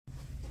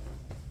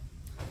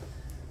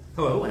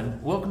Hello and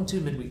welcome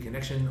to Midweek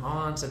Connection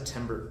on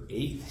September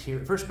 8th here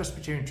at First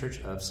Presbyterian Church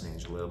of St.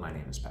 Angelo. My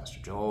name is Pastor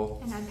Joel.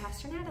 And I'm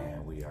Pastor Natalie.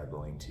 And we are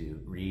going to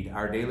read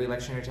our daily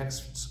lectionary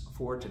texts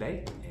for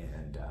today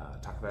and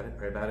talk about it,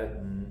 pray about it,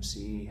 and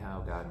see how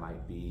God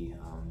might be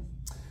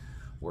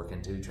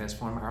working to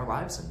transform our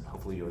lives and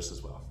hopefully yours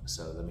as well.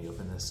 So let me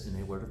open this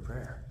in a word of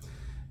prayer.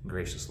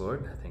 Gracious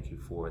Lord, thank you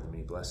for the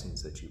many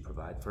blessings that you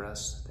provide for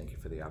us. Thank you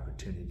for the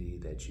opportunity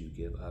that you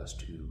give us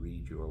to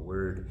read your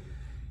word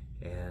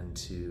and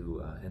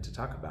to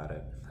talk about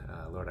it.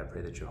 Lord, I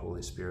pray that your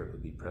Holy Spirit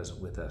would be present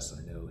with us.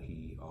 I know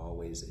he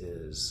always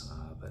is,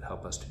 but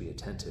help us to be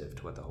attentive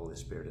to what the Holy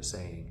Spirit is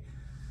saying,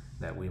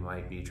 that we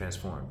might be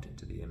transformed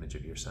into the image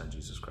of your Son,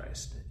 Jesus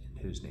Christ,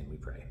 in whose name we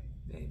pray.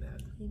 Amen.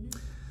 Amen.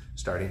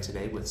 Starting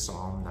today with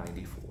Psalm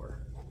 94.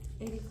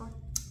 84.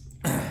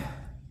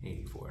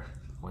 84.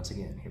 Once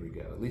again, here we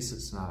go. At least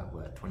it's not,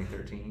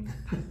 2013?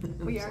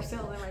 We are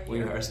still in right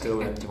We are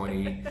still in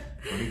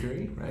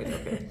 2023, right?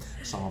 Okay.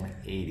 Psalm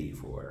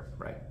 84,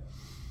 right.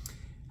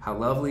 How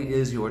lovely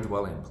is your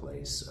dwelling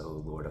place,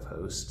 O Lord of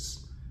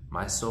hosts.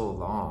 My soul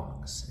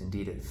longs,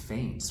 indeed it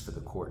faints for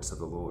the courts of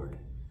the Lord.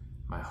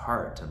 My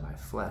heart and my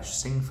flesh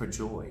sing for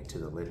joy to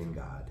the living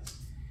God.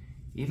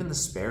 Even the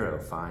sparrow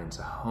finds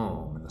a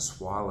home, and the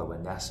swallow a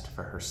nest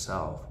for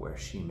herself, where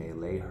she may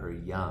lay her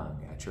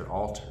young at your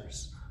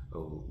altars,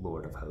 O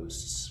Lord of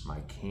hosts, my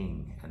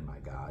King and my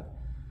God.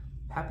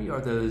 Happy are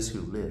those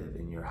who live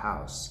in your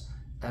house,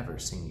 ever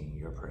singing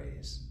your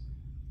praise.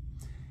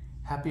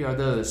 Happy are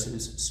those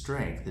whose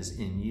strength is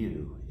in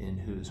you, in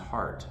whose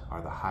heart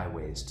are the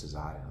highways to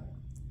Zion.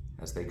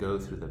 As they go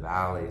through the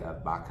valley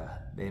of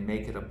Baca, they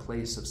make it a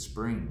place of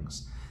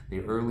springs. The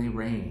early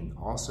rain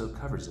also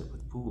covers it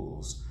with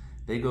pools.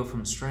 They go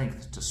from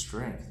strength to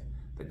strength.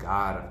 The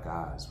God of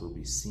gods will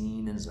be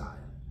seen in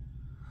Zion.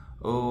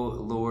 O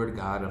Lord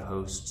God of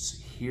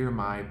hosts, hear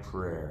my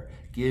prayer.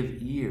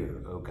 Give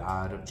ear, O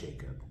God of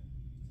Jacob.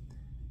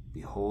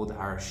 Behold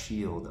our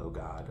shield, O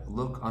God.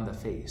 Look on the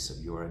face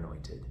of your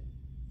anointed.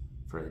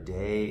 For a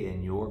day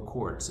in your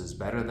courts is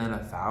better than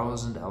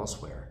 1,000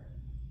 elsewhere.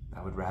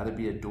 I would rather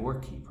be a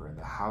doorkeeper in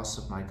the house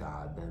of my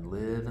God than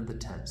live in the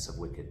tents of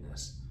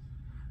wickedness.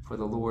 For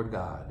the Lord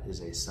God is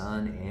a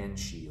sun and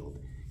shield.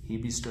 He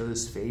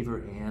bestows favor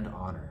and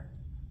honor.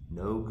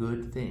 No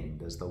good thing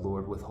does the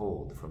Lord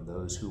withhold from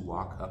those who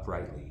walk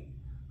uprightly.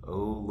 O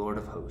Lord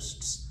of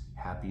hosts,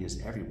 happy is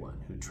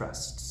everyone who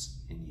trusts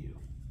in you.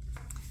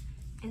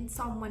 In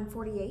Psalm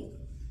 148,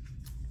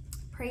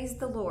 praise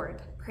the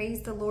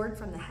Lord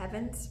from the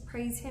heavens,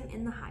 praise him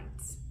in the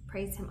heights,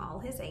 praise him all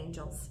his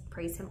angels,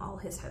 praise him all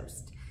his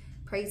host,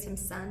 praise him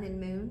sun and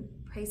moon,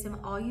 praise him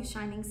all you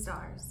shining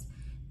stars,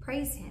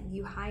 praise him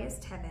you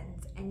highest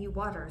heavens and you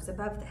waters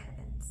above the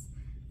heavens.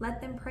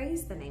 Let them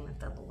praise the name of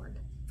the Lord.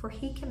 For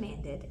he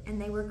commanded,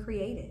 and they were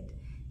created.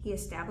 He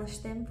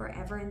established them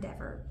forever and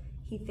ever.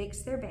 He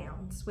fixed their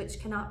bounds, which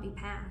cannot be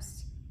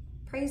passed.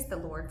 Praise the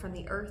Lord from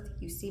the earth,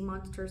 you sea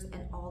monsters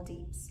and all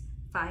deeps,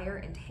 fire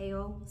and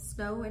hail,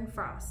 snow and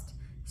frost,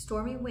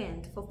 stormy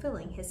wind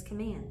fulfilling his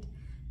command,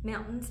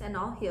 mountains and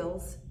all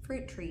hills,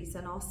 fruit trees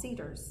and all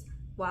cedars,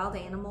 wild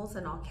animals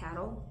and all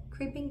cattle,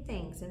 creeping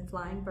things and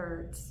flying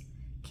birds,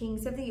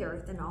 kings of the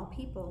earth and all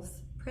peoples,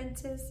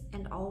 princes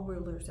and all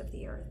rulers of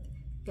the earth,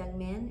 young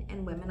men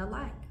and women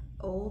alike,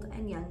 old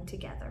and young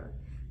together.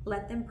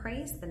 Let them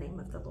praise the name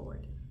of the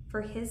Lord,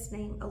 for his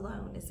name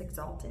alone is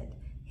exalted.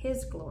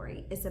 His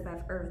glory is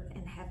above earth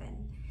and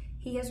heaven.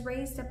 He has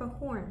raised up a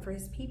horn for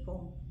his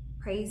people,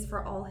 praise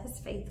for all his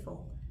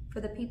faithful, for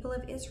the people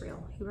of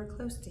Israel who are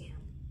close to him.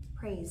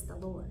 Praise the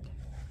Lord.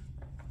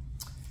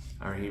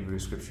 Our Hebrew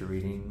scripture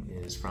reading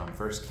is from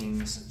 1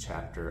 Kings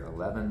chapter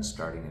 11,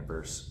 starting in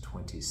verse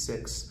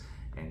 26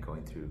 and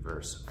going through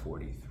verse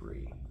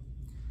 43.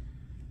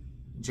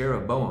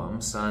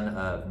 Jeroboam, son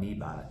of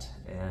Nebat,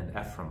 and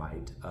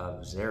Ephraimite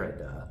of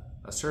Zeradah,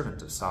 a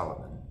servant of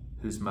Solomon,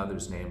 whose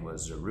mother's name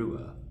was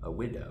Zeruiah, a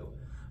widow,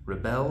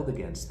 rebelled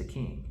against the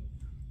king.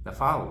 The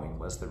following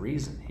was the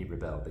reason he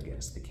rebelled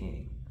against the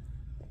king.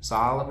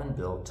 Solomon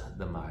built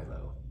the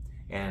Milo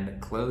and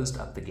closed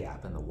up the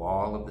gap in the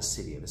wall of the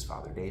city of his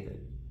father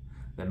David.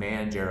 The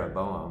man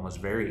Jeroboam was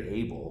very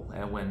able,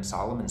 and when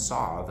Solomon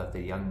saw that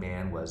the young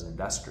man was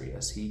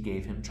industrious, he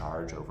gave him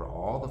charge over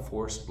all the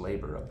forced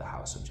labor of the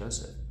house of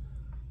Joseph.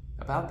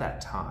 About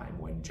that time,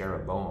 when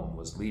Jeroboam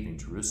was leaving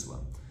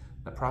Jerusalem,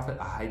 the prophet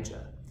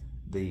Ahijah,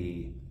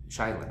 the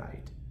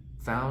Shilonite,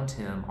 found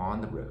him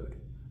on the road.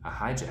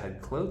 Ahijah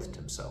had clothed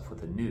himself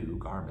with a new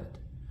garment.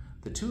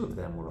 The two of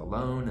them were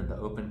alone in the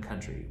open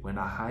country when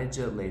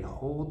Ahijah laid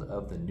hold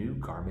of the new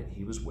garment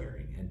he was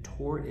wearing and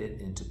tore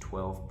it into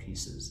 12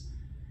 pieces.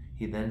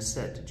 He then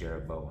said to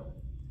Jeroboam,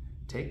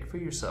 "Take for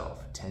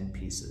yourself 10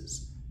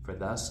 pieces, for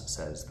thus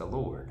says the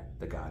Lord,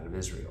 the God of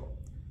Israel.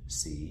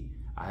 See,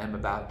 I am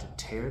about to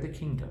tear the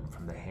kingdom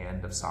from the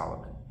hand of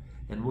Solomon,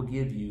 and will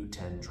give you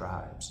 10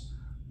 tribes.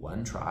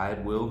 1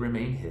 tribe will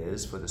remain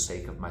his for the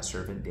sake of my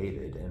servant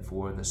David and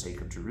for the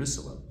sake of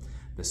Jerusalem,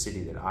 the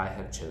city that I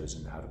have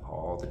chosen out of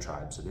all the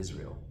tribes of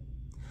Israel.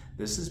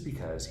 This is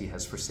because he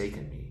has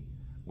forsaken me,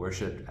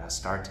 worshipped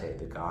Astarte,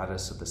 the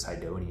goddess of the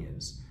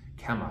Sidonians,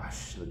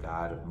 Chemosh, the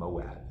god of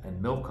Moab,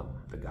 and Milcom,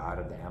 the god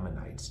of the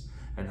Ammonites,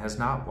 and has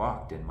not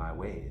walked in my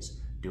ways,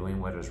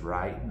 doing what is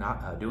right in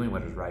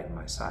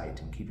my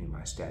sight, and keeping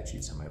my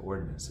statutes and my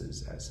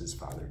ordinances, as his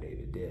father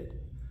David did.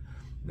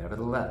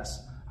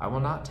 Nevertheless, I will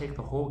not take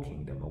the whole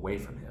kingdom away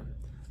from him,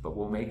 but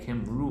will make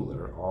him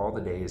ruler all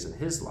the days of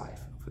his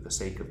life, for the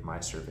sake of my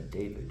servant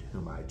David,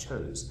 whom I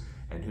chose,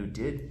 and who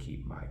did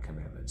keep my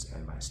commandments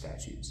and my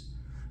statutes.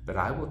 But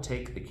I will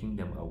take the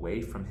kingdom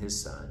away from his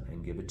son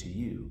and give it to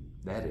you,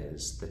 that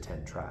is, the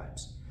 10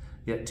 tribes.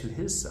 Yet to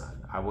his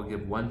son I will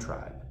give 1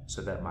 tribe,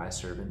 so that my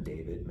servant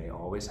David may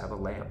always have a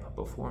lamp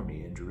before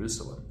me in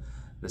Jerusalem,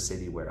 the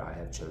city where I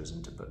have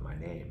chosen to put my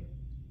name.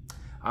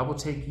 I will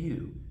take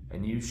you,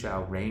 and you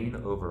shall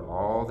reign over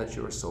all that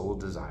your soul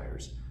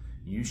desires.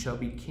 You shall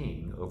be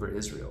king over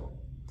Israel.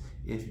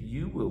 If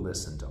you will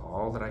listen to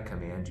all that I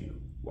command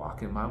you,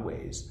 walk in my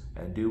ways,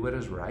 and do what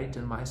is right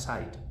in my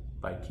sight,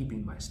 by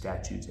keeping my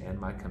statutes and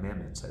my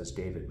commandments, as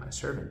David my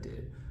servant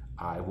did,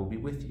 I will be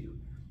with you,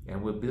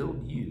 and will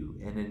build you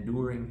an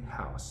enduring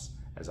house,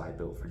 as I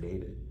built for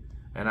David.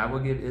 And I will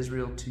give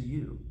Israel to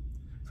you.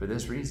 For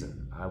this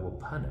reason I will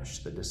punish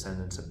the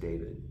descendants of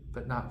David,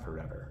 but not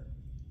forever.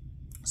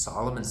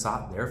 Solomon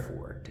sought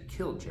therefore to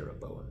kill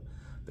Jeroboam,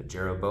 but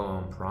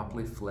Jeroboam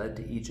promptly fled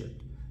to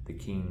Egypt, the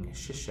king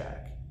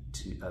Shishak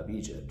of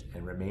Egypt,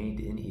 and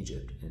remained in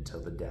Egypt until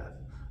the death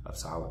of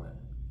Solomon.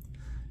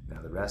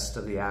 Now the rest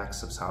of the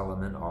acts of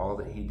Solomon, all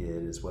that he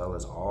did, as well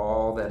as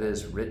all that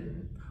is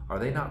written, are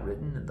they not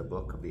written in the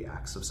book of the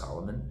Acts of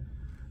Solomon?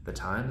 The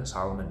time that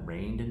Solomon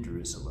reigned in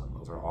Jerusalem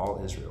over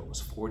all Israel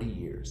was 40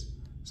 years.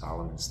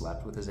 Solomon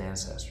slept with his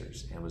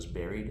ancestors and was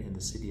buried in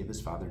the city of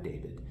his father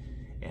David,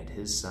 and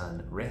his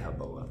son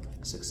Rehoboam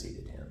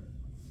succeeded him.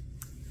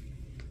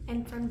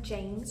 And from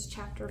James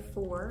chapter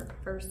 4,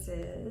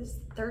 verses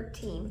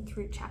 13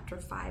 through chapter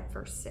 5,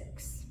 verse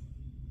 6.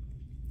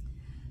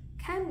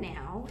 Come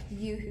now,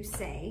 you who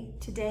say,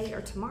 today or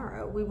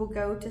tomorrow we will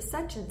go to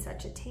such and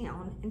such a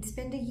town and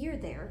spend a year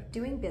there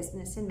doing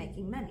business and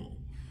making money.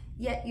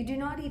 Yet you do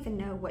not even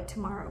know what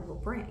tomorrow will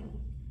bring.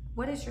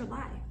 What is your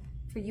life?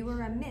 For you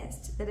are a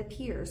mist that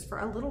appears for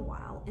a little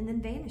while and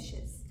then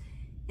vanishes.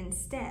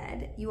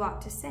 Instead, you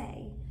ought to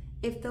say,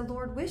 if the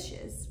Lord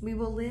wishes, we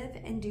will live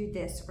and do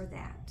this or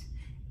that.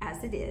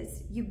 As it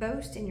is, you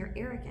boast in your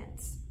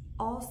arrogance.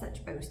 All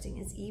such boasting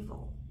is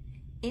evil.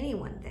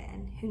 Anyone,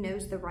 then, who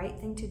knows the right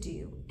thing to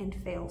do and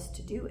fails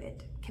to do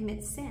it,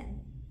 commits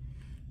sin.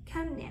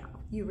 Come now,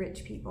 you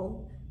rich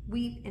people,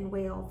 weep and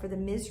wail for the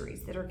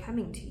miseries that are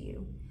coming to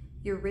you.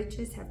 Your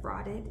riches have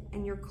rotted,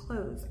 and your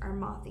clothes are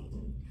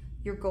moth-eaten.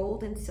 Your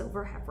gold and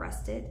silver have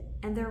rusted,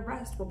 and their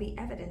rust will be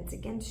evidence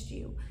against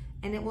you,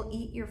 and it will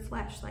eat your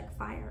flesh like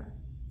fire.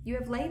 You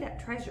have laid up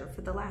treasure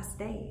for the last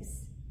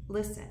days.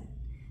 Listen,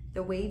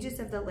 the wages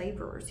of the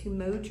laborers who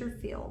mowed your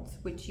fields,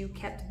 which you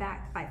kept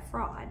back by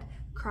fraud,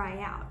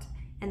 cry out,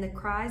 and the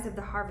cries of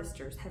the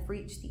harvesters have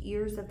reached the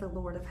ears of the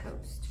Lord of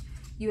hosts.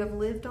 You have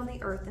lived on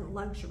the earth in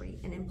luxury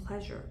and in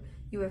pleasure.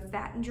 You have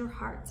fattened your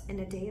hearts in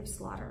a day of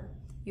slaughter.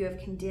 You have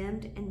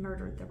condemned and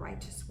murdered the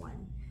righteous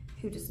one,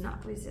 who does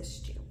not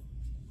resist you.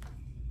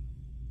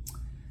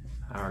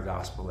 Our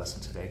gospel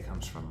lesson today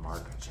comes from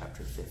Mark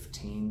chapter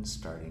 15,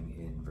 starting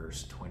in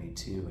verse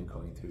 22 and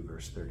going through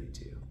verse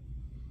 32.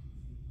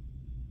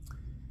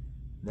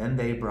 Then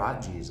they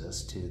brought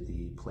Jesus to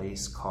the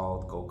place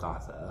called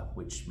Golgotha,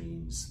 which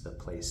means the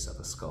place of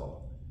a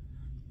skull.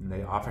 And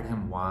they offered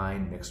him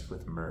wine mixed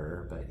with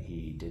myrrh, but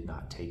he did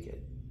not take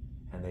it.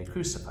 And they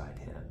crucified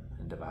him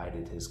and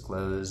divided his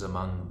clothes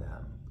among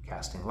them,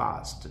 casting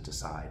lots to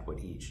decide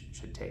what each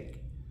should take.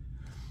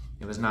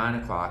 It was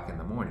 9 o'clock in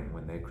the morning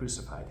when they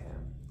crucified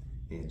him.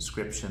 The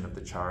inscription of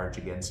the charge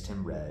against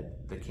him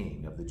read, "The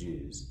King of the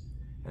Jews."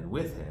 And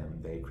with him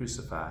they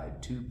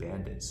crucified 2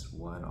 bandits,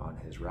 one on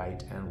his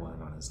right and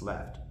one on his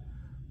left.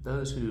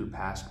 Those who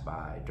passed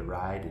by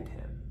derided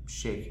him,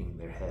 shaking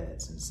their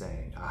heads and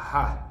saying,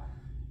 "Aha!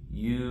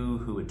 You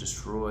who would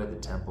destroy the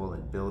temple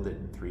and build it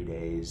in 3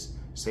 days,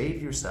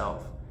 save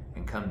yourself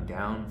and come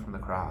down from the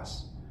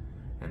cross."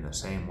 In the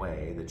same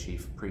way, the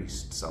chief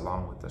priests,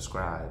 along with the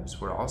scribes,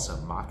 were also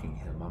mocking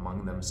him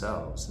among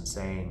themselves and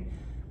saying,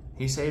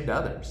 "He saved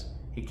others.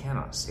 He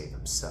cannot save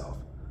himself.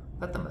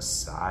 Let the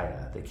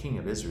Messiah, the King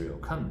of Israel,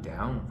 come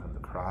down from the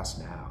cross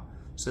now,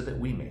 so that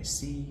we may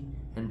see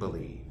and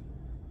believe."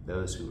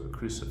 Those who were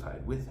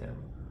crucified with him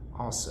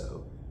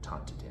also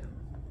taunted him.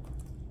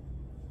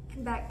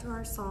 And back to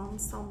our psalm,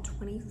 Psalm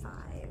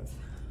 25.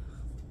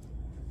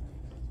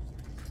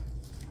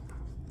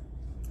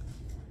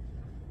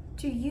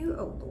 To you,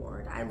 O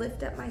Lord, I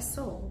lift up my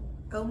soul.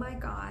 O my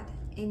God,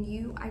 in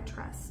you I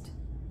trust.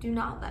 Do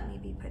not let me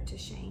be put to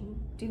shame.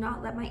 Do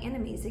not let my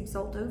enemies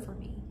exult over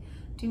me.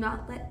 Do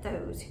not let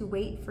those who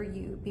wait for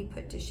you be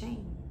put to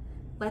shame.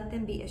 Let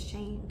them be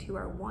ashamed who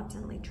are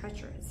wantonly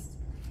treacherous.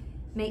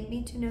 Make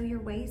me to know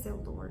your ways,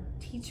 O Lord.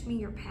 Teach me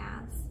your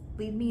paths.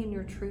 Lead me in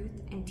your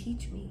truth and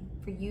teach me,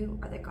 for you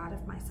are the God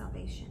of my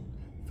salvation.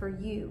 For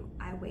you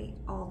I wait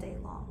all day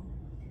long.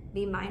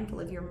 Be mindful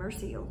of your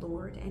mercy, O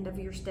Lord, and of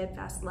your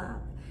steadfast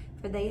love,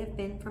 for they have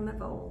been from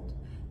of old.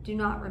 Do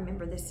not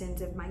remember the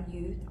sins of my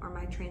youth or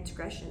my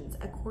transgressions.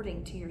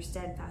 According to your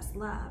steadfast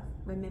love,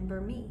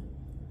 remember me,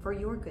 for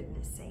your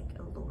goodness' sake,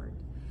 O Lord.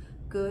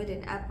 Good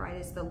and upright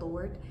is the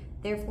Lord,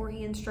 therefore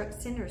he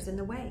instructs sinners in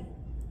the way.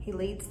 He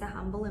leads the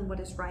humble in what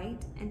is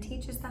right and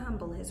teaches the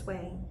humble his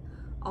way.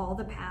 All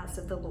the paths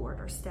of the Lord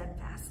are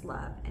steadfast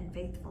love and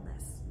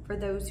faithfulness for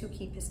those who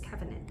keep his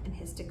covenant and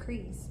his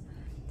decrees.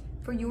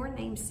 For your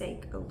name's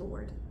sake, O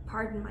Lord,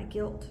 pardon my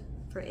guilt,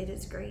 for it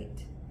is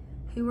great.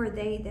 Who are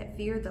they that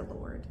fear the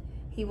Lord?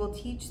 He will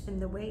teach them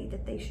the way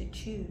that they should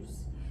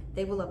choose.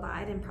 They will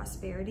abide in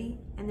prosperity,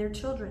 and their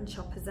children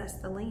shall possess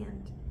the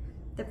land.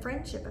 The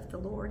friendship of the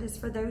Lord is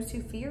for those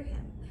who fear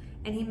him,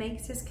 and he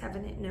makes his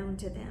covenant known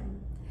to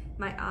them.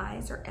 My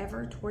eyes are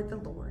ever toward the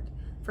Lord,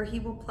 for he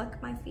will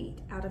pluck my feet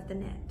out of the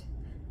net.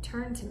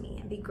 Turn to me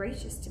and be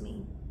gracious to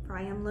me, for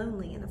I am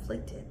lonely and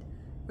afflicted.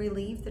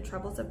 Relieve the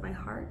troubles of my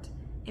heart,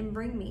 and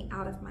bring me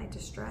out of my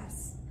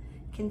distress.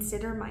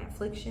 Consider my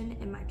affliction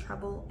and my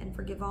trouble, and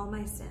forgive all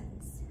my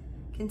sins.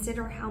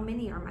 Consider how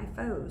many are my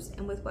foes,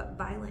 and with what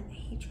violent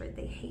hatred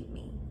they hate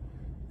me.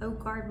 O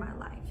guard my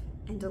life,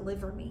 and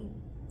deliver me.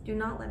 Do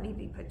not let me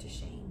be put to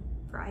shame,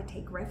 for I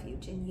take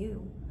refuge in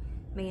you.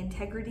 May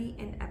integrity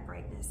and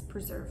uprightness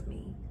preserve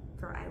me,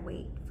 for I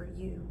wait for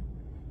you.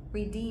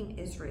 Redeem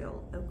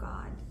Israel, O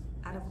God,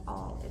 out of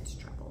all its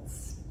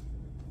troubles.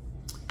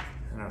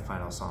 And our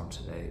final psalm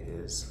today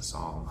is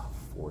Psalm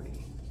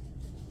 40.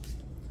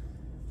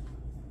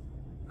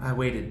 I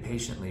waited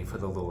patiently for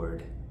the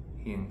Lord.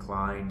 He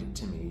inclined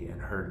to me and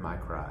heard my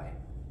cry.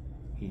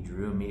 He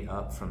drew me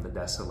up from the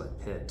desolate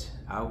pit,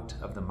 out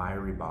of the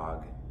miry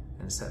bog,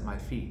 and set my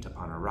feet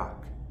upon a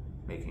rock,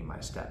 making my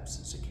steps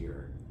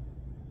secure.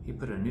 He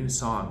put a new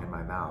song in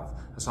my mouth,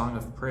 a song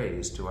of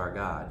praise to our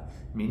God.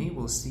 Many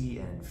will see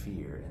and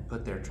fear and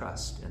put their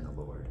trust in the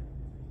Lord.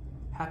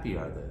 Happy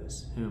are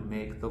those who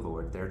make the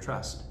Lord their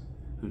trust,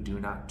 who do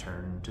not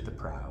turn to the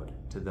proud,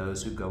 to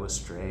those who go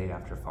astray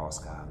after false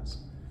gods.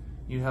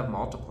 You have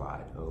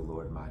multiplied, O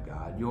Lord my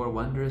God, your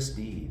wondrous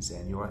deeds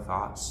and your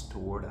thoughts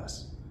toward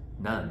us.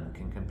 None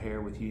can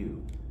compare with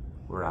you.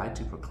 Were I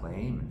to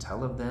proclaim and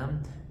tell of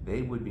them,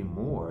 they would be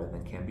more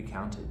than can be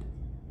counted.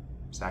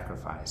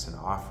 Sacrifice and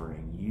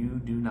offering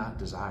you do not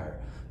desire,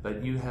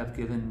 but you have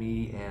given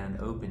me an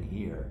open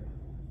ear.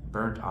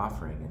 Burnt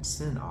offering and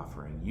sin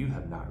offering you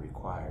have not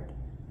required.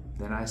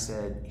 Then I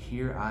said,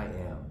 Here I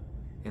am.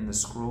 In the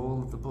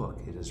scroll of the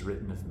book it is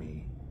written of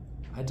me.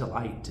 I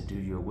delight to do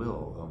your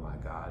will, O my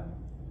God.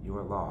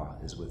 Your law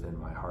is within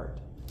my heart.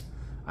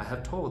 I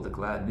have told the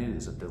glad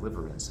news of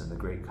deliverance in the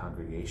great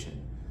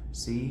congregation.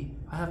 See,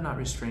 I have not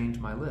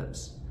restrained my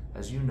lips,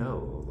 as you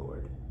know, O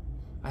Lord.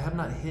 I have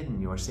not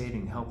hidden your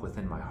saving help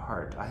within my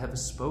heart. I have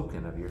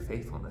spoken of your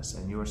faithfulness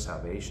and your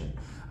salvation.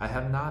 I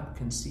have not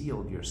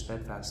concealed your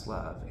steadfast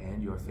love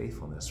and your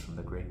faithfulness from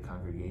the great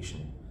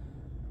congregation.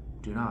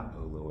 Do not,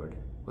 O Lord,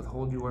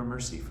 withhold your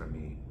mercy from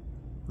me.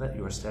 Let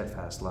your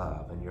steadfast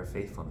love and your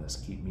faithfulness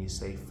keep me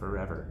safe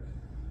forever.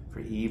 For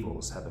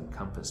evils have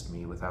encompassed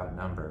me without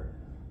number.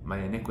 My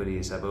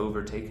iniquities have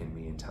overtaken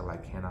me until I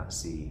cannot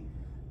see.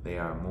 They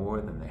are more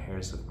than the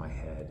hairs of my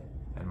head,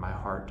 and my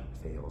heart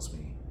fails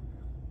me.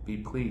 Be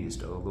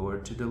pleased, O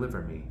Lord, to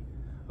deliver me.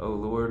 O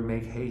Lord,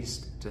 make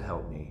haste to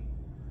help me.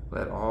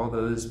 Let all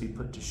those be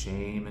put to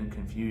shame and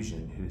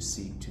confusion who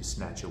seek to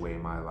snatch away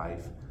my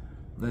life.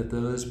 Let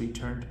those be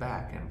turned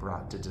back and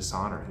brought to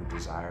dishonor who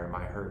desire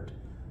my hurt.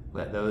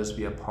 Let those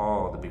be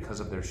appalled because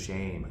of their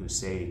shame who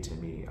say to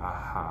me,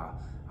 Aha,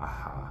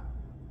 aha.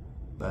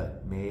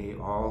 But may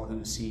all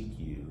who seek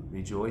you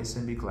rejoice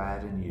and be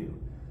glad in you.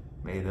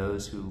 May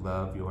those who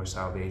love your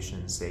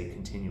salvation say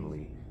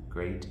continually,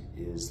 Great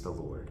is the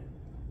Lord.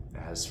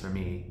 As for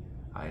me,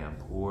 I am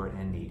poor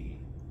and needy,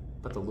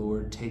 but the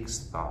Lord takes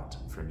thought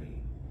for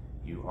me.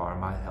 You are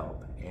my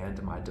help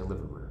and my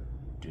deliverer.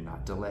 Do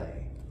not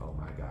delay, O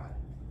my God.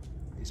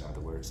 These are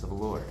the words of the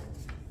Lord.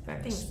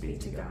 Thanks be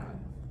to God.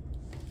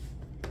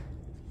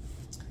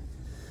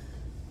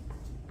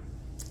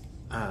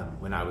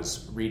 When I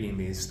was reading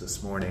these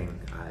this morning,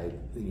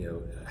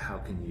 how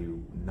can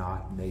you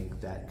not make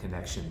that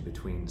connection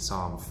between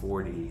Psalm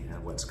 40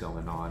 and what's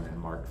going on in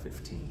Mark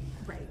 15?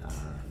 Right.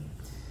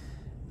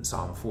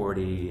 Psalm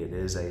 40, it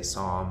is a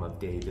psalm of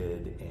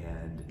David,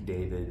 and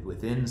David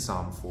within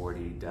Psalm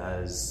 40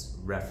 does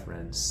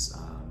reference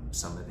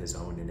some of his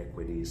own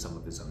iniquities, some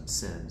of his own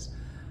sins.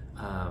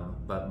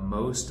 But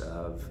most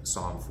of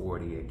Psalm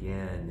 40,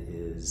 again,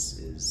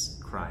 is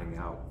crying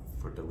out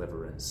for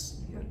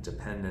deliverance,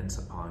 dependence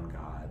upon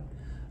God,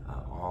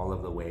 all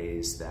of the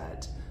ways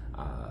that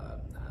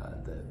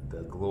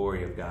the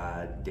glory of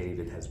God,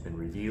 David has been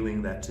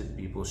revealing that to the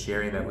people,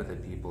 sharing that with the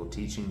people,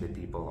 teaching the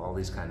people, all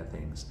these kind of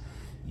things.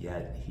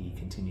 Yet he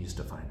continues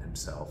to find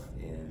himself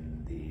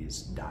in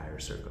these dire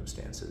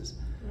circumstances.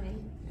 Right.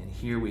 And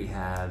here we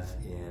have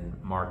in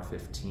Mark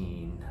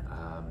 15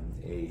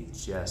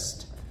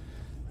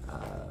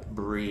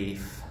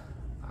 brief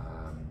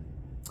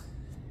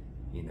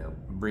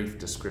brief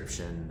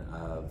description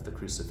of the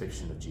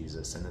crucifixion of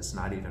Jesus, and it's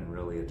not even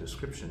really a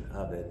description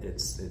of it.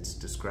 It's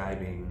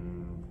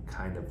describing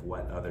kind of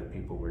what other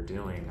people were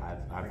doing.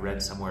 I've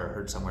read somewhere,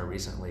 heard somewhere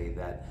recently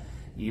that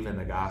even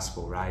the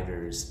gospel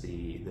writers,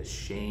 the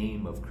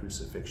shame of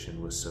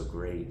crucifixion was so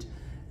great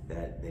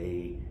that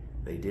they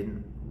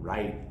didn't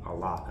write a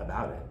lot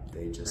about it.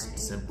 They just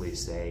simply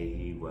say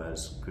he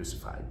was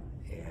crucified.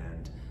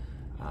 And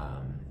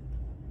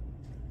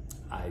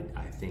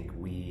I think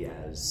we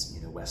as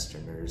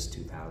Westerners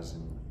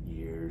 2,000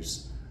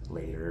 years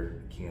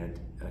later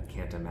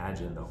can't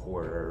imagine the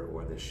horror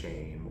or the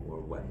shame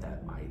or what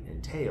that might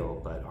entail,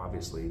 but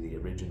obviously the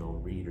original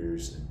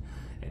readers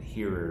and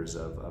hearers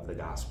of the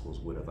Gospels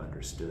would have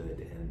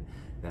understood. And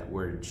that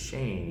word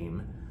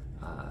shame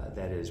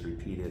that is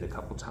repeated a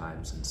couple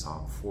times in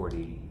Psalm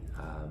 40,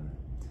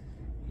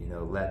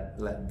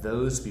 let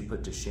those be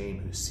put to shame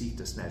who seek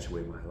to snatch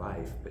away my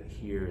life. But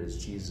here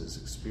is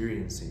Jesus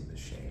experiencing the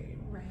shame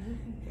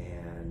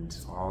and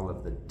all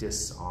of the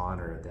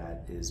dishonor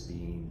that is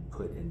being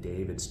put in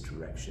David's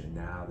direction,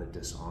 now the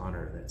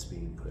dishonor that's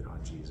being put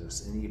on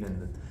Jesus, and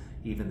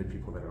even the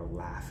people that are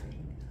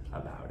laughing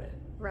about it.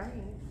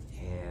 Right.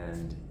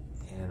 And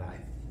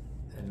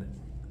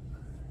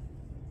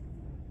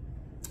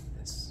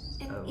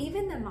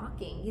even the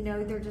mocking,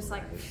 they're just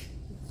like,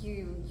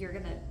 you're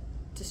gonna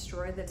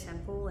destroy the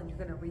temple and you're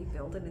gonna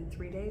rebuild it in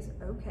 3 days.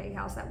 Okay,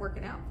 how's that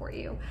working out for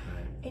you?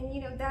 Right.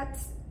 And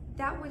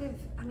that would have,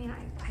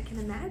 I can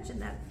imagine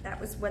that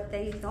was what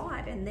they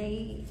thought, and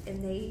they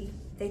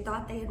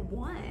thought they had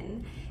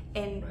won,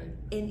 and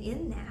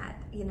in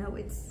that,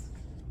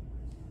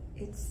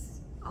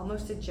 it's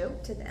almost a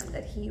joke to them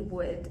that he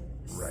would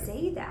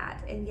say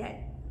that, and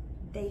yet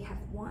they have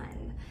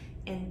won,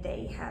 and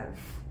they're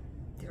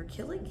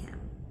killing him.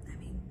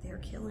 They're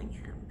killing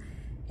him,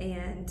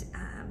 and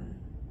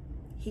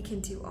he can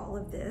do all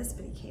of this,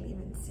 but he can't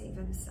even save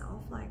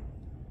himself.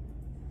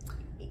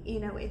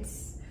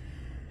 It's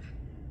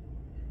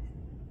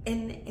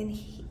and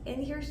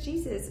here's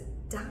Jesus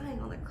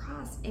dying on the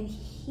cross, and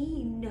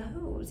he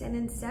knows, and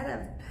instead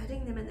of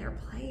putting them in their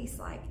place,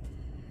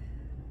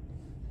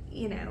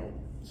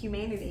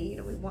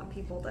 humanity, we want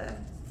people to,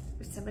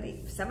 if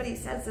somebody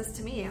says this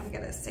to me, I'm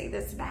gonna say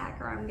this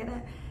back, or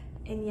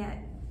and yet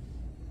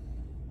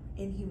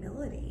in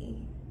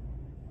humility,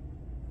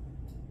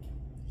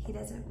 he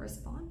doesn't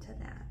respond to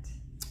that.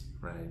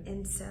 Right.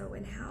 And so,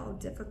 and how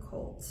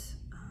difficult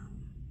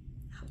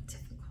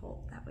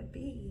that would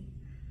be.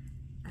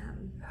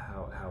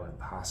 How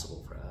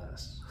impossible for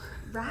us.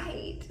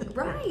 Right.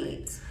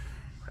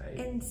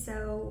 And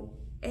so,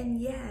 and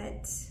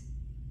yet,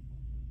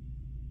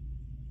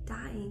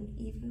 dying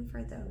even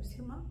for those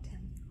who mocked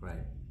him.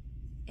 Right.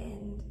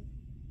 And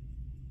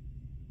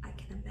I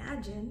can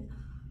imagine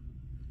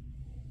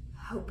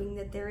hoping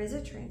that there is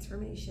a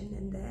transformation,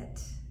 and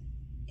that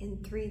in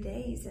 3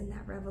 days in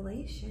that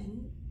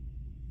revelation,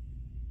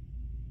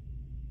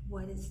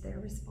 what is their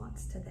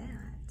response to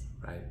that?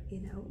 Right.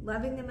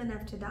 Loving them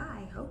enough to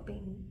die,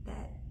 hoping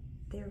that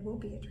there will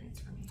be a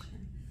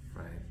transformation.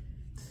 Right.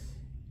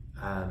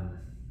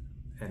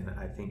 And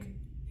I think,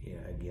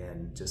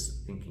 again,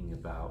 just thinking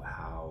about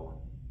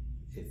how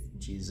if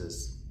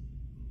Jesus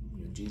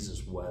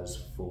was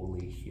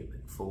fully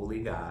human,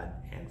 fully God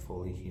and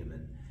fully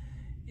human,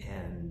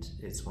 and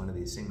it's one of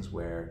these things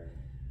where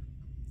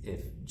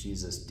if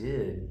Jesus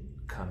did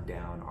come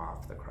down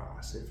off the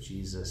cross, if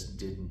Jesus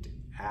didn't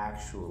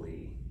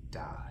actually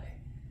die,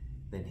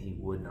 then he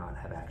would not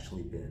have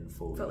actually been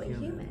fully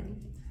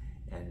human.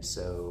 And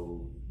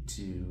so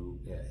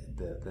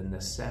the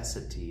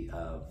necessity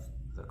of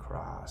the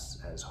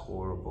cross, as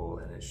horrible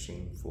and as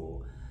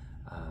shameful,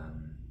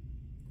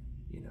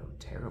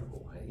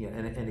 terrible.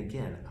 And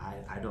again,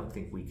 I don't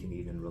think we can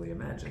even really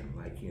imagine,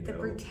 the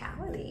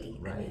brutality.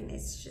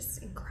 It's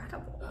just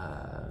incredible.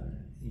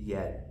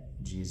 Yet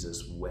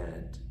Jesus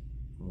went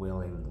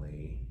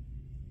willingly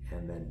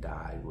and then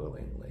died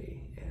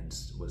willingly and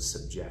was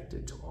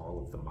subjected to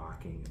all of the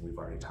mocking. We've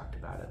already talked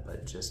about it,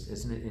 but just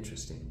isn't it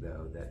interesting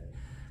though that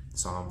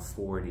Psalm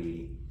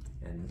 40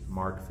 and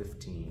Mark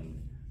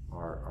 15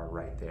 are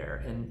right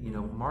there. And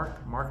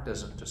Mark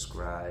doesn't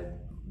describe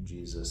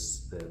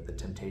Jesus, the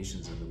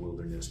temptations in the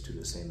wilderness, to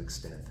the same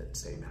extent that,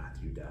 say,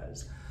 Matthew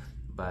does.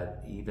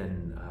 But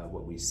even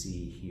what we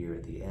see here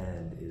at the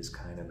end is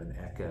kind of an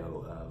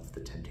echo of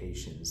the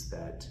temptations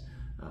that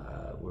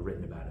were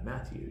written about in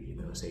Matthew.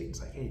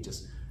 Satan's like, hey,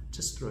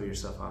 just throw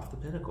yourself off the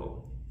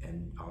pinnacle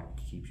and I'll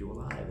keep you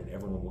alive. And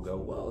everyone will go,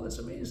 whoa, that's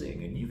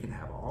amazing. And you can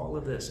have all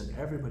of this and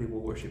everybody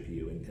will worship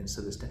you. And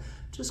so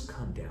just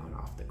come down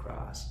off the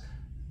cross.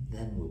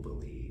 Then we'll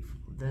believe.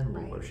 Then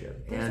we'll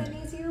worship. There's an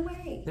easier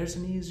way. There's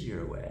an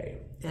easier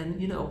way. And,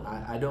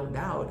 I don't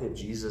doubt if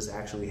Jesus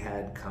actually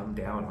had come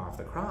down off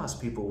the cross,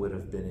 people would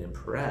have been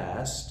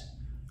impressed,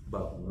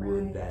 but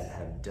would that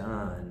have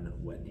done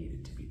what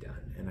needed to be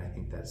done? And I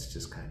think that's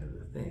just kind of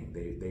the thing.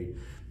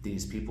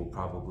 These people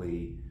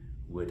probably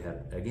would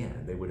have,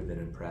 again, they would have been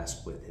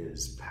impressed with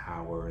his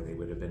power, they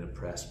would have been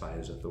impressed by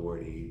his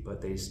authority,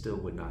 but they still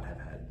would not have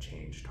had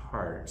changed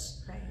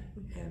hearts. Right.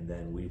 And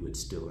then we would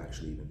still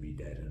actually even be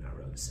dead in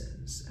our own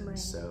sins. And Right.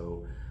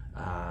 so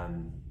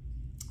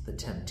the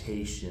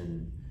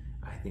temptation,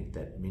 I think,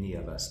 that many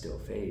of us still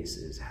face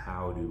is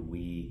how do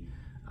we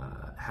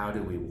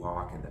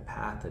walk in the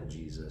path of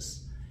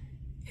Jesus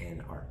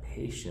and are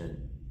patient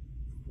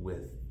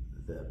with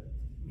the,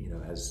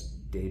 as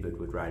David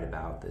would write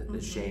about,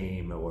 the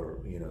shame or,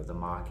 the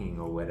mocking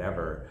or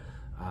whatever.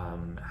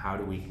 How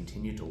do we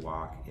continue to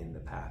walk in the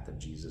path of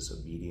Jesus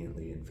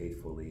obediently and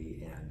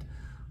faithfully and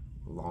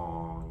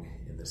long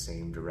in the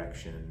same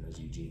direction, as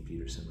Eugene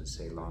Peterson would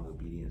say, long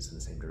obedience in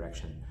the same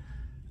direction,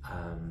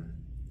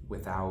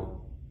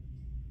 without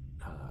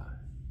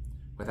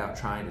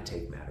trying to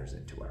take matters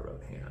into our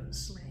own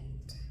hands. Right.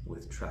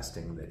 With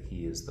trusting that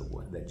he is the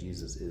one, that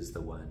Jesus is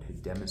the one who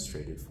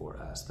demonstrated for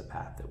us the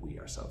path that we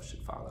ourselves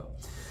should follow.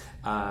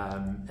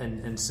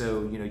 And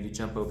so, you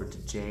jump over to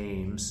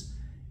James,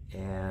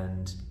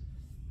 and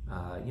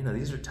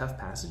these are tough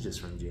passages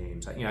from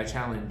James. I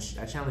challenge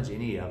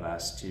any of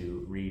us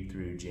to read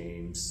through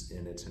James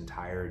in its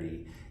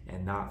entirety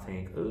and not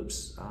think,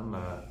 oops,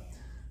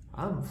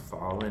 I'm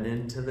falling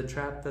into the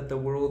trap that the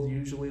world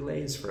usually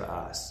lays for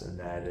us, and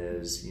that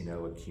is,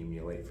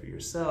 accumulate for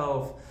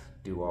yourself,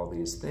 do all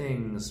these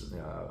things.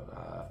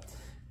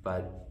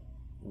 But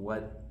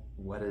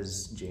what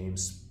is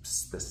James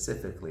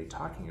specifically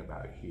talking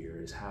about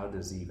here is, how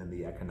does even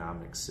the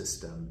economic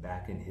system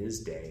back in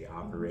his day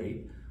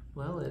operate?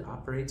 Well, it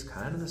operates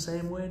kind of the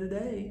same way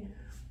today.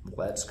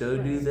 Let's go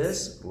do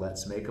this.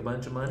 Let's make a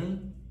bunch of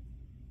money.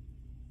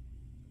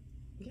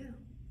 Yeah.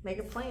 Make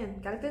a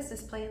plan. Got a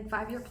business plan,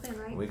 5-year plan,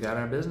 right? We got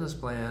our business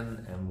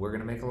plan, and we're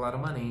going to make a lot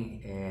of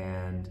money.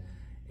 And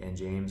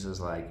James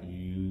is like,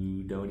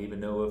 you don't even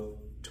know if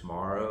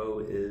tomorrow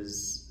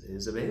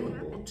is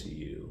available to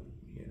you,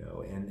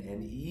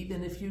 and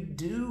even if you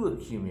do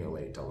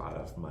accumulate a lot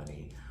of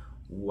money,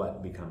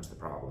 what becomes the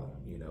problem?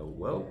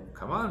 Well,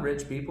 come on,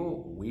 rich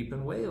people, weep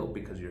and wail,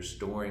 because you're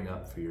storing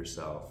up for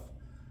yourself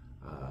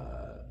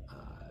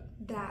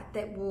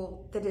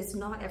that is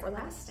not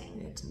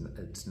everlasting.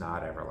 It's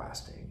not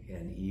everlasting,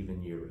 and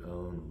even your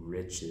own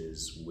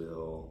riches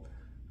will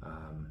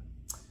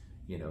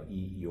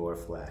eat your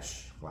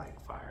flesh like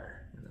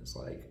fire. And it's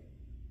like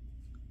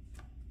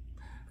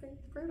pretty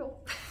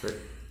brutal.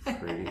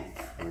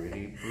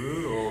 Pretty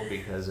brutal,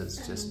 because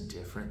it's just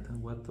different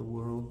than what the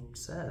world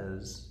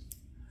says.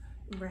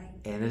 Right.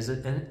 And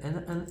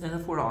and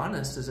if we're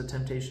honest, is a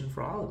temptation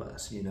for all of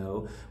us.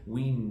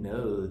 We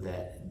know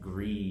that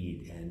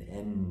greed and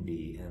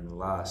envy and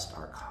lust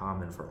are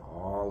common for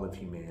all of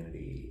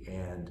humanity,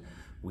 and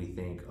we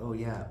think, oh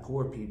yeah,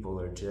 poor people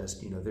are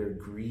just, they're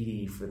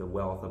greedy for the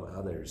wealth of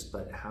others.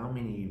 But how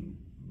many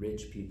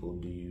rich people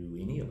do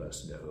any of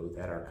us know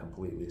that are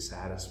completely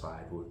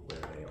satisfied with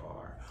where they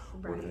are?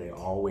 Right. Or do they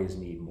always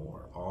need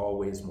more,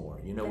 always more?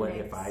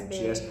 If I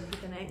just, what's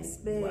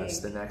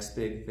the next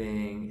big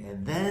thing?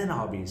 And then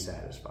I'll be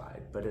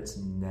satisfied. But it's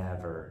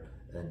never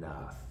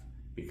enough,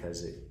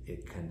 because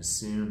it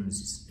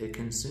consumes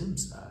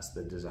us.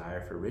 The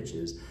desire for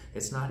riches,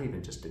 it's not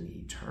even just an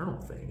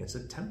eternal thing, it's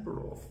a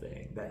temporal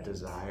thing. That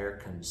desire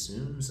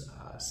consumes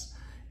us,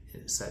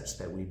 such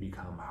that we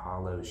become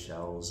hollow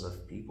shells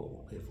of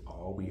people if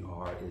all we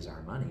are is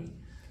our money.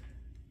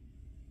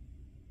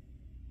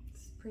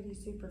 It's pretty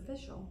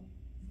superficial,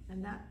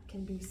 and that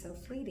can be so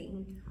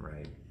fleeting.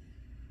 Right.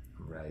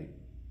 Right.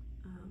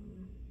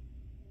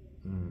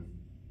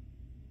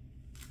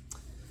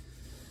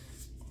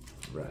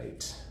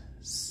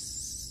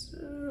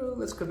 So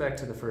let's go back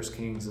to the First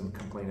Kings and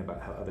complain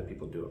about how other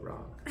people do it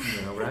wrong,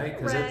 right?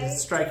 Because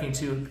it's striking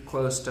too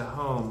close to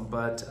home.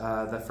 But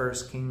the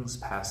First Kings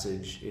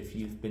passage, if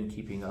you've been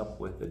keeping up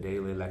with the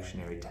daily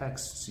lectionary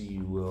texts,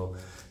 you will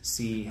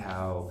see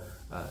how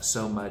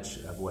so much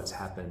of what's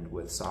happened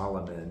with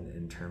Solomon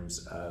in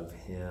terms of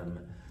him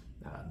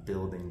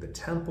building the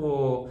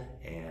temple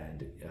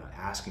and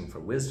asking for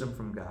wisdom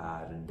from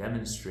God and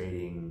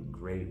demonstrating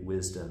great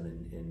wisdom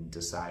in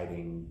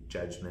deciding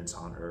judgments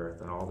on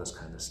earth and all this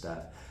kind of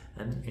stuff.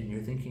 And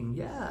you're thinking,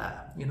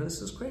 yeah,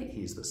 this is great.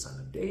 He's the son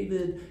of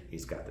David.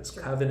 He's got this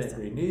covenant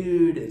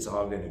renewed. It's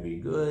all going to be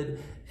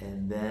good.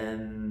 And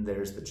then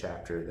there's the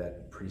chapter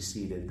that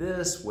preceded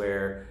this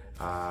where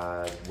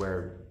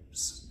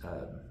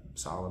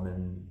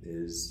Solomon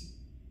is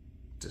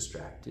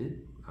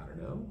distracted,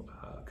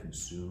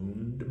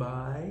 consumed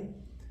by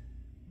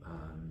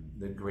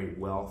the great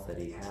wealth that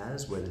he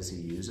has. What does he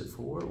use it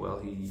for? Well,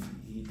 he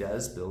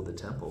does build a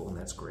temple, and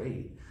that's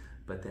great.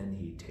 But then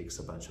he takes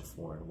a bunch of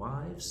foreign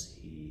wives.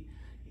 He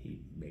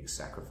makes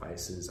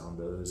sacrifices on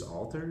those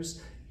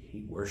altars.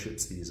 He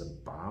worships these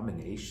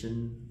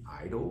abomination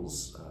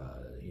idols,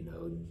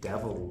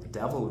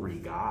 devilry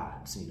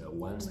gods,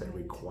 ones that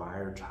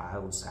require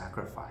child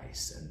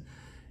sacrifice.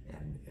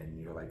 And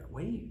you're like,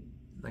 wait,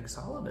 like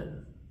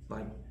Solomon,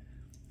 like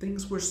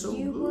things were so good.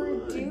 You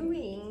were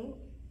doing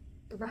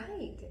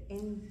Right.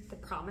 And the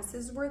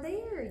promises were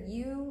there.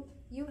 You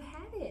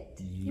had it.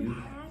 You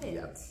had it.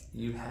 Yep.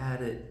 You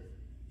had it,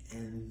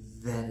 and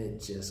then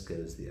it just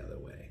goes the other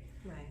way.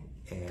 Right.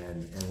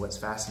 And what's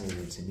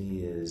fascinating to me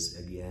is,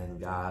 again,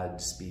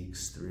 God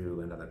speaks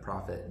through another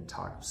prophet and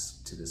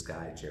talks to this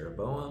guy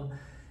Jeroboam,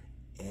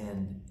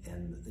 and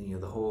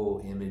the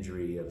whole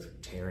imagery of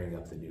tearing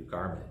up the new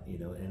garment,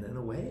 and in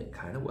a way it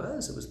kind of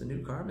was. It was the new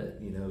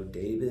garment,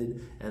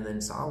 David and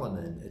then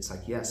Solomon. It's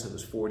like, yes, it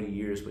was 40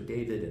 years with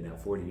David and now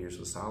 40 years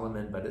with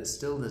Solomon, but it's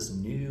still this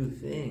new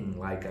thing,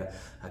 like a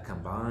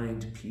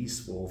combined,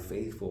 peaceful,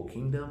 faithful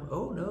kingdom.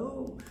 Oh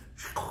no,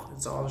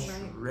 it's all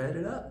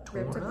shredded up,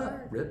 torn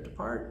up, ripped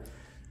apart.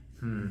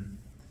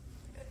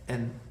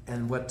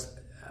 And what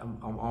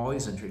I'm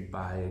always intrigued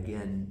by,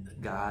 again,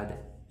 God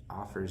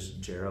offers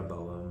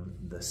Jeroboam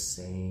the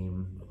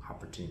same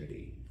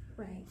opportunity.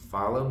 Right.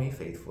 Follow me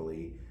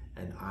faithfully,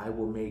 and I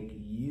will make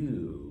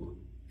you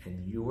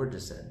and your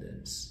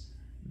descendants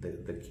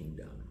the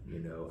kingdom.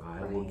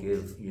 I will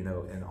give,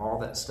 and all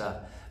that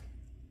stuff.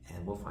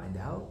 And we'll find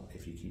out,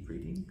 if you keep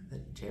reading,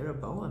 that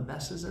Jeroboam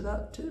messes it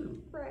up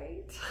too.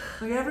 Right.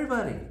 Like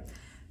everybody.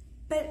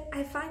 But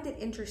I find it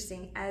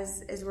interesting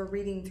as we're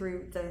reading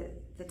through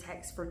the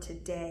text for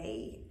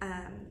today,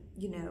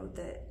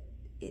 that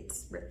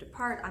it's ripped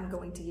apart. I'm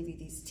going to give you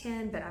these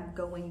 10, but I'm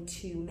going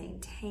to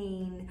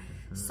maintain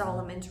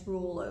Solomon's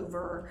rule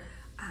over,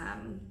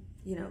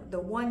 the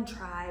one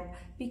tribe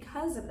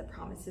because of the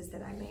promises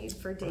that I made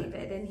for David.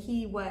 Right. And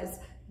he was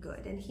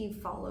good, and he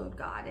followed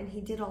God, and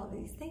he did all of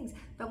these things.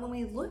 But when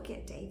we look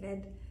at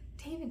David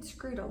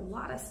screwed a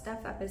lot of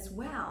stuff up as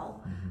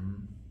well.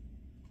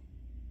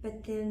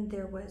 But then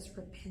there was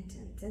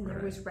repentance, and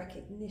there was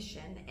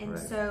recognition. And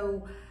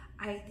so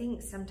I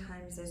think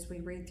sometimes as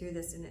we read through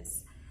this, and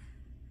it's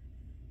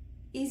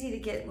easy to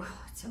get, well,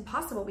 it's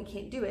impossible, we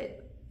can't do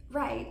it.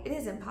 Right, it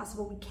is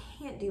impossible, we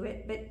can't do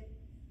it,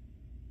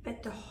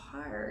 but the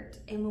heart,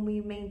 and when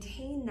we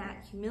maintain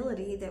that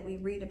humility that we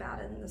read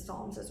about in the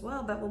Psalms as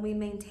well, but when we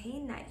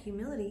maintain that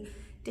humility,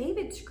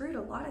 David screwed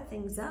a lot of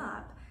things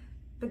up,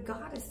 but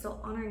God is still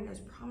honoring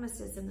those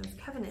promises and those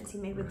covenants he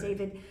made with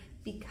David,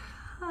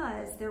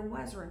 because there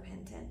was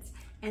repentance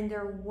and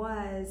there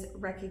was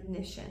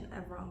recognition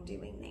of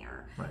wrongdoing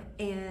there. Right.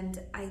 And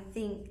I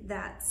think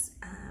that's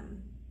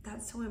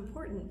so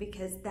important,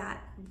 because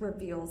that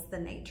reveals the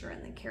nature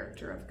and the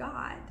character of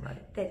God.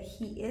 Right. That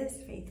he is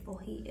faithful,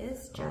 he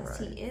is just,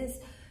 he is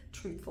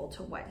truthful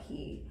to what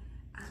he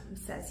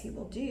says he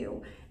will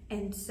do.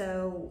 And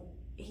so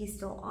he's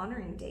still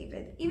honoring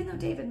David, even though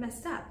David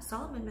messed up,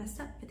 Solomon messed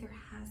up, but there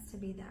has to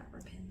be that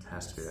repentance.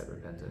 Has to be that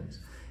repentance.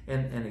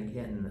 And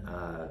again,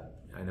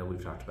 I know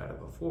we've talked about it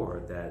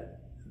before,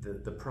 that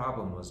the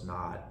problem was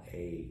not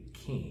a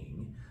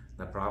king.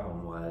 The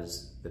problem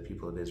was the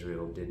people of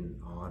Israel didn't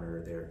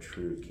honor their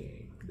true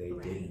king. They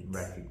didn't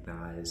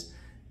recognize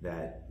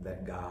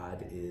that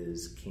God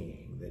is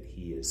king, that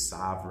he is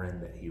sovereign,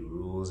 that he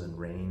rules and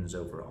reigns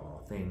over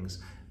all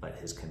things, but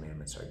his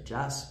commandments are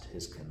just,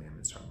 his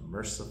commandments are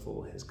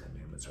merciful, his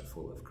commandments are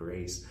full of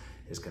grace,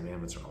 his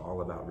commandments are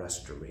all about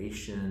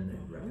restoration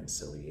and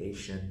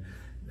reconciliation,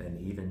 and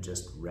even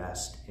just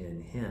rest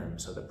in him.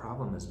 So the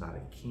problem is not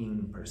a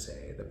king per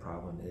se. The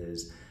problem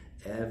is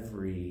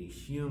every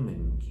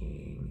human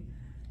king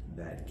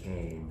that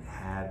came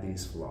had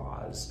these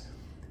flaws,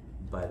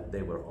 but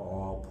they were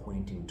all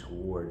pointing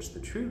towards the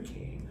true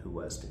king who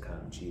was to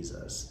come,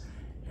 Jesus.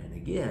 And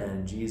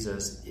again,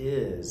 Jesus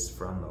is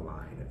from the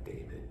line of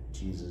David.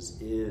 Jesus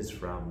is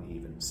from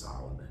even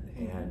Solomon.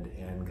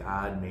 And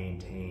God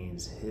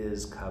maintains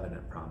his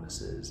covenant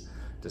promises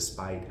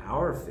despite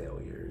our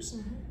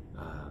failures.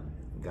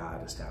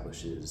 God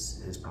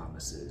establishes his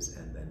promises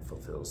and then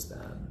fulfills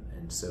them.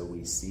 And so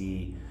we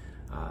see,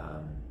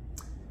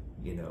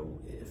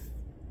 if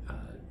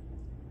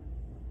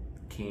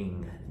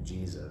King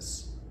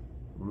Jesus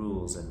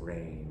rules and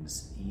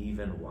reigns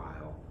even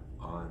while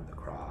on the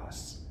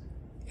cross,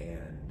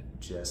 and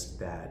just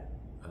that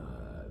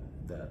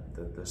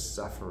the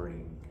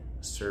suffering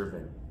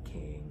servant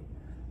king,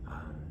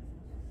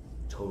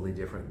 totally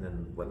different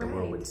than what the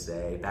world would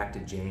say. Back to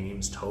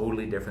James,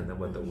 totally different than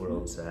what the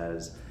world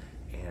says.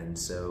 And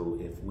so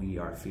if we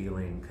are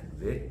feeling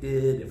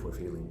convicted, if we're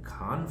feeling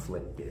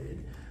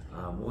conflicted,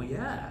 well,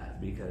 yeah,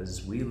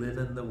 because we live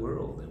in the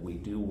world and we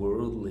do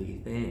worldly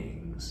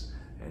things.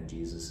 And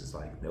Jesus is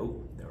like,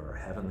 nope, there are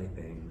heavenly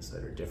things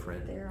that are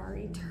different. There are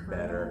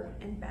eternal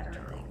and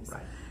better things.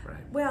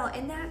 Right. Well,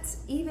 and that's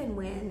even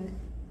when,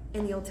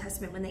 in the Old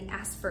Testament, when they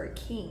asked for a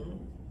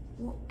king,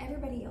 well,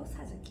 everybody else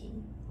has a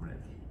king. Right.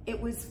 It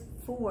was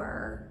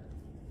for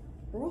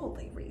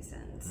worldly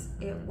reasons.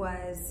 It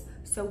was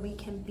so we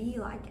can be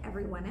like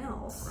everyone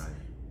else. Right.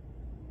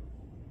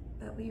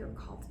 But we are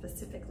called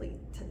specifically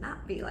to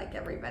not be like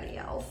everybody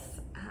else,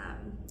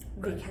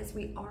 because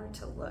we are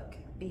to look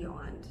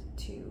beyond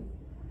to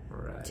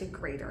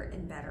greater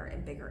and better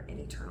and bigger and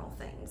eternal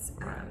things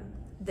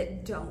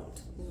that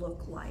don't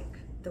look like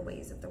the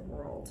ways of the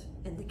world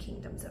and the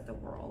kingdoms of the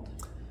world.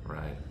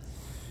 Right.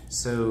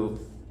 So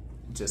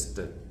just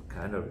to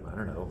kind of,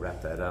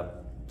 wrap that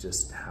up,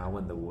 just how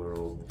in the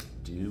world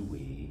do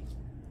we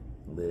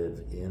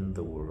live in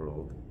the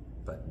world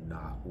but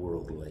not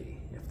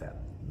worldly, if that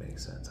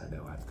makes sense. I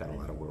know I've got a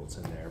lot of worlds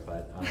in there,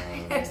 but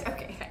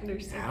okay, I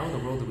understand. How in the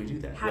world do we do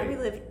that? How do we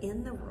live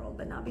in the world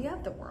but not be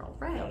of the world,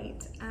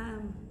 right?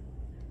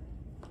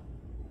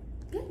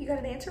 Yeah, you got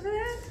an answer for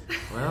that?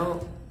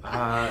 Well,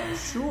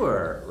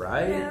 sure,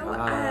 right?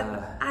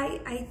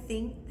 I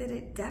think that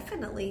it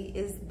definitely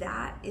is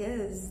that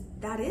is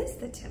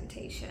the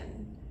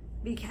temptation,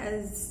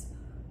 because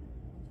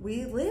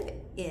we live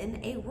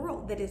in a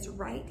world that is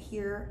right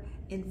here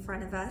in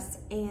front of us,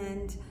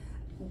 and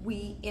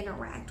we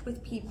interact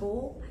with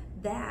people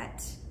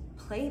that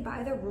play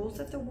by the rules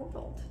of the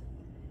world.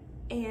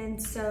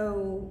 And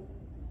so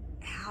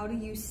how do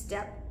you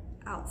step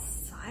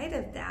outside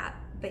of that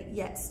but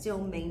yet still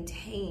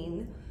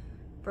maintain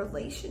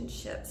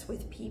relationships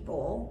with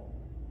people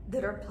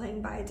that are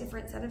playing by a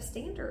different set of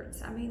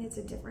standards? I mean, it's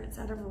a different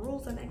set of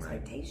rules and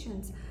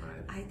expectations.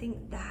 Right. I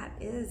think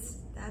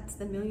that's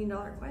the $1 million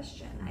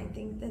question. I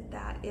think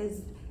that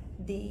is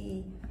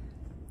the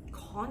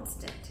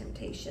constant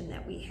temptation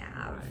that we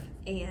have,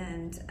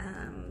 and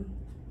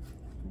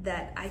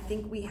that I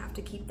think we have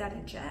to keep that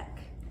in check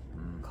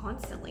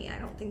constantly. I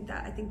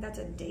think that's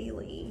a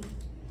daily.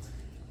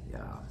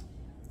 Yeah.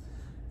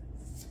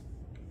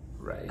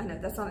 Right. I know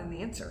that's not an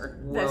answer.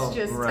 Well, that's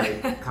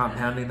just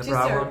compounding the just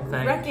problem.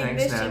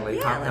 Thanks, Natalie.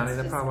 Yeah, compounding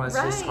the problem. It's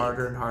just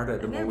harder and harder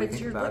the more we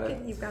think about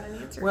it. You've got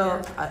an answer.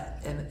 Well,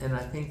 and I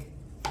think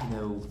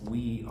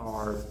we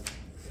are,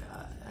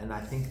 and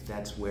I think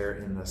that's where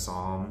in the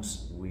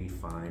Psalms we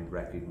find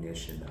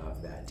recognition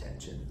of that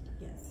tension.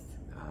 Yes.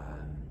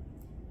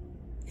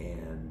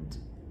 And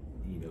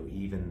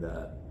even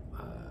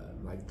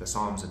like the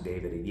Psalms of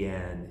David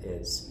again,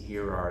 it's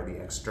here are the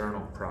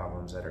external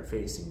problems that are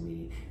facing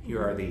me.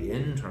 Here are the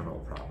internal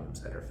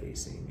problems that are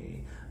facing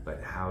me.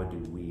 But how do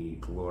we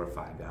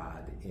glorify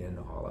God in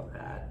all of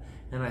that?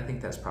 And I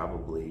think that's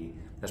probably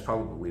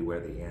where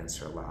the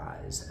answer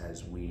lies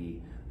as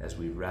we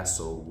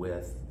wrestle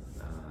with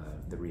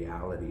the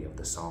reality of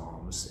the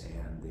Psalms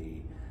and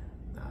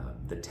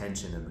the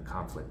tension and the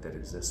conflict that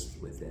exists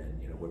within.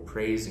 We're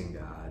praising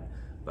God,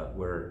 but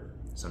we're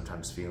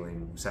sometimes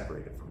feeling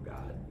separated from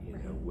God.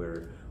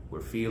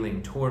 We're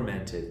feeling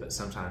tormented, but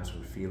sometimes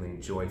we're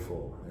feeling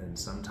joyful, and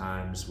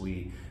sometimes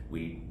we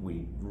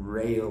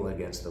rail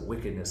against the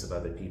wickedness of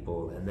other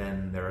people, and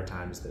then there are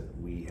times that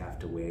we have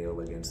to wail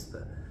against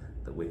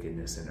the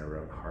wickedness in our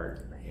own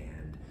heart.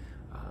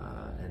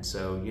 And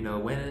so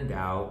when in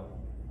doubt,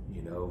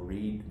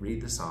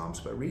 read the Psalms,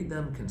 but read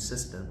them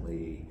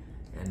consistently.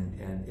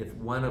 And if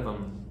one of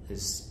them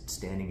is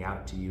standing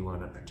out to you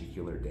on a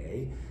particular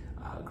day,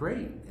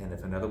 great. And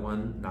if another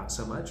one, not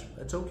so much,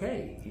 it's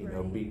okay.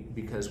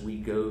 Because we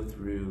go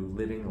through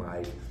living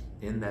life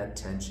in that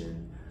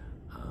tension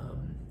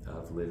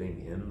of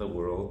living in the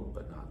world,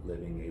 but not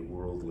living a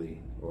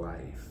worldly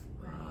life.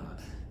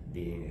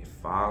 Being a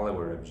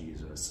follower of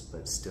Jesus,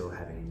 but still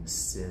having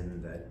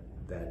sin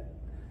that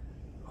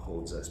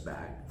holds us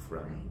back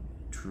from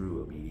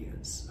true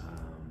obedience.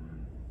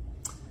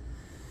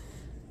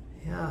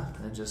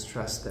 And just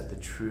trust that the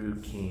true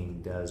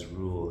King does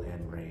rule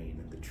and reign,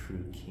 and the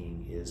true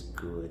King is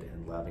good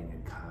and loving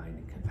and kind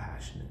and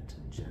compassionate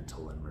and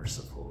gentle and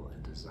merciful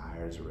and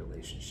desires a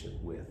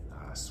relationship with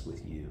us,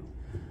 with you,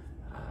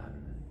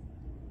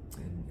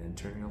 and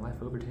turn your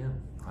life over to Him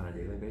on a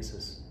daily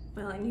basis.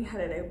 Well, and you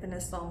had it open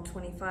as Psalm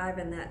 25,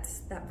 and that's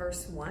that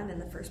verse 1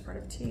 and the first part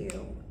of 2.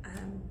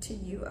 To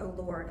you, O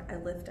Lord, I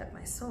lift up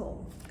my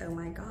soul. O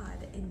my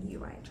God, in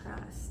you I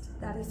trust.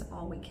 That is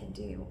all we can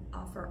do.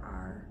 Offer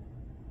our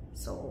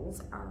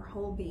souls, our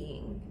whole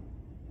being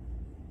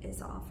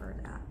is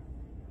offered up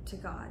to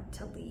God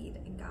to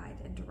lead and guide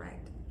and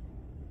direct,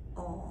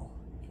 all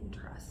in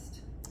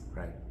trust.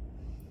 Right.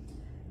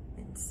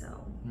 And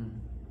so,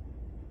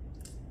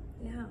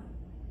 yeah.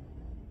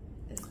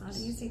 It's not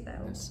easy,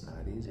 though. It's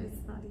not easy.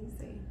 It's not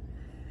easy.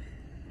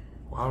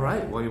 All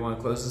right. Well, you want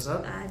to close this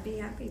up? I'd be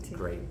happy to.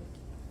 Great.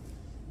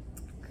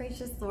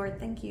 Gracious Lord,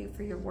 thank you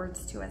for your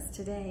words to us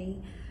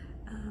today.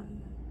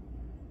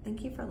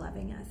 Thank you for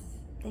loving us.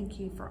 Thank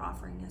you for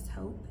offering us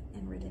hope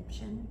and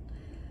redemption.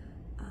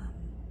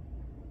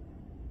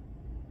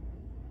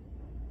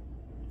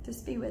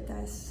 Just be with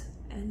us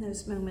in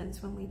those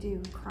moments when we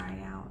do cry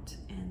out,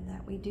 and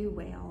that we do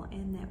wail,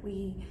 and that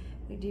we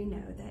do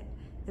know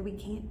that we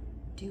can't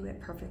do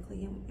it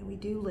perfectly, and we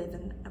do live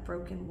in a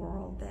broken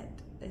world that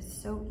is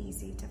so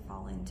easy to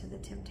fall into the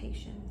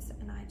temptations.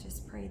 And I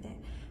just pray that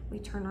we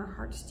turn our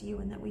hearts to you,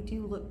 and that we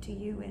do look to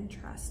you in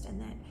trust,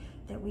 and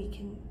that we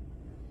can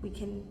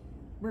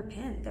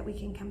repent, that we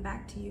can come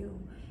back to you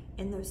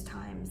in those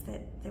times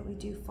that we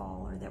do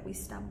fall or that we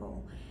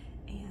stumble,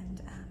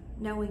 and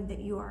knowing that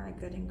you are a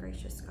good and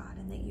gracious God,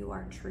 and that you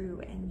are true,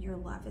 and your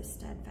love is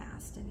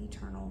steadfast and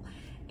eternal.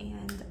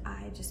 And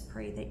I just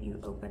pray that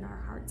you open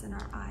our hearts and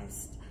our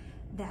eyes,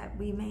 that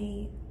we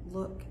may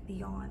look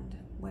beyond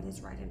what is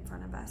right in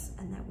front of us,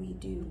 and that we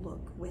do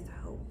look with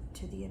hope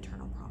to the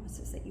eternal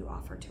promises that you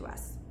offer to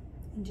us.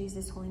 In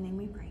Jesus' holy name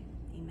we pray.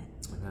 Amen.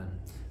 Amen.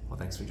 Well,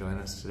 thanks for joining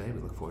us today.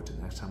 We look forward to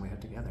the next time we have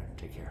together.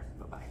 Take care.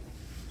 Bye-bye.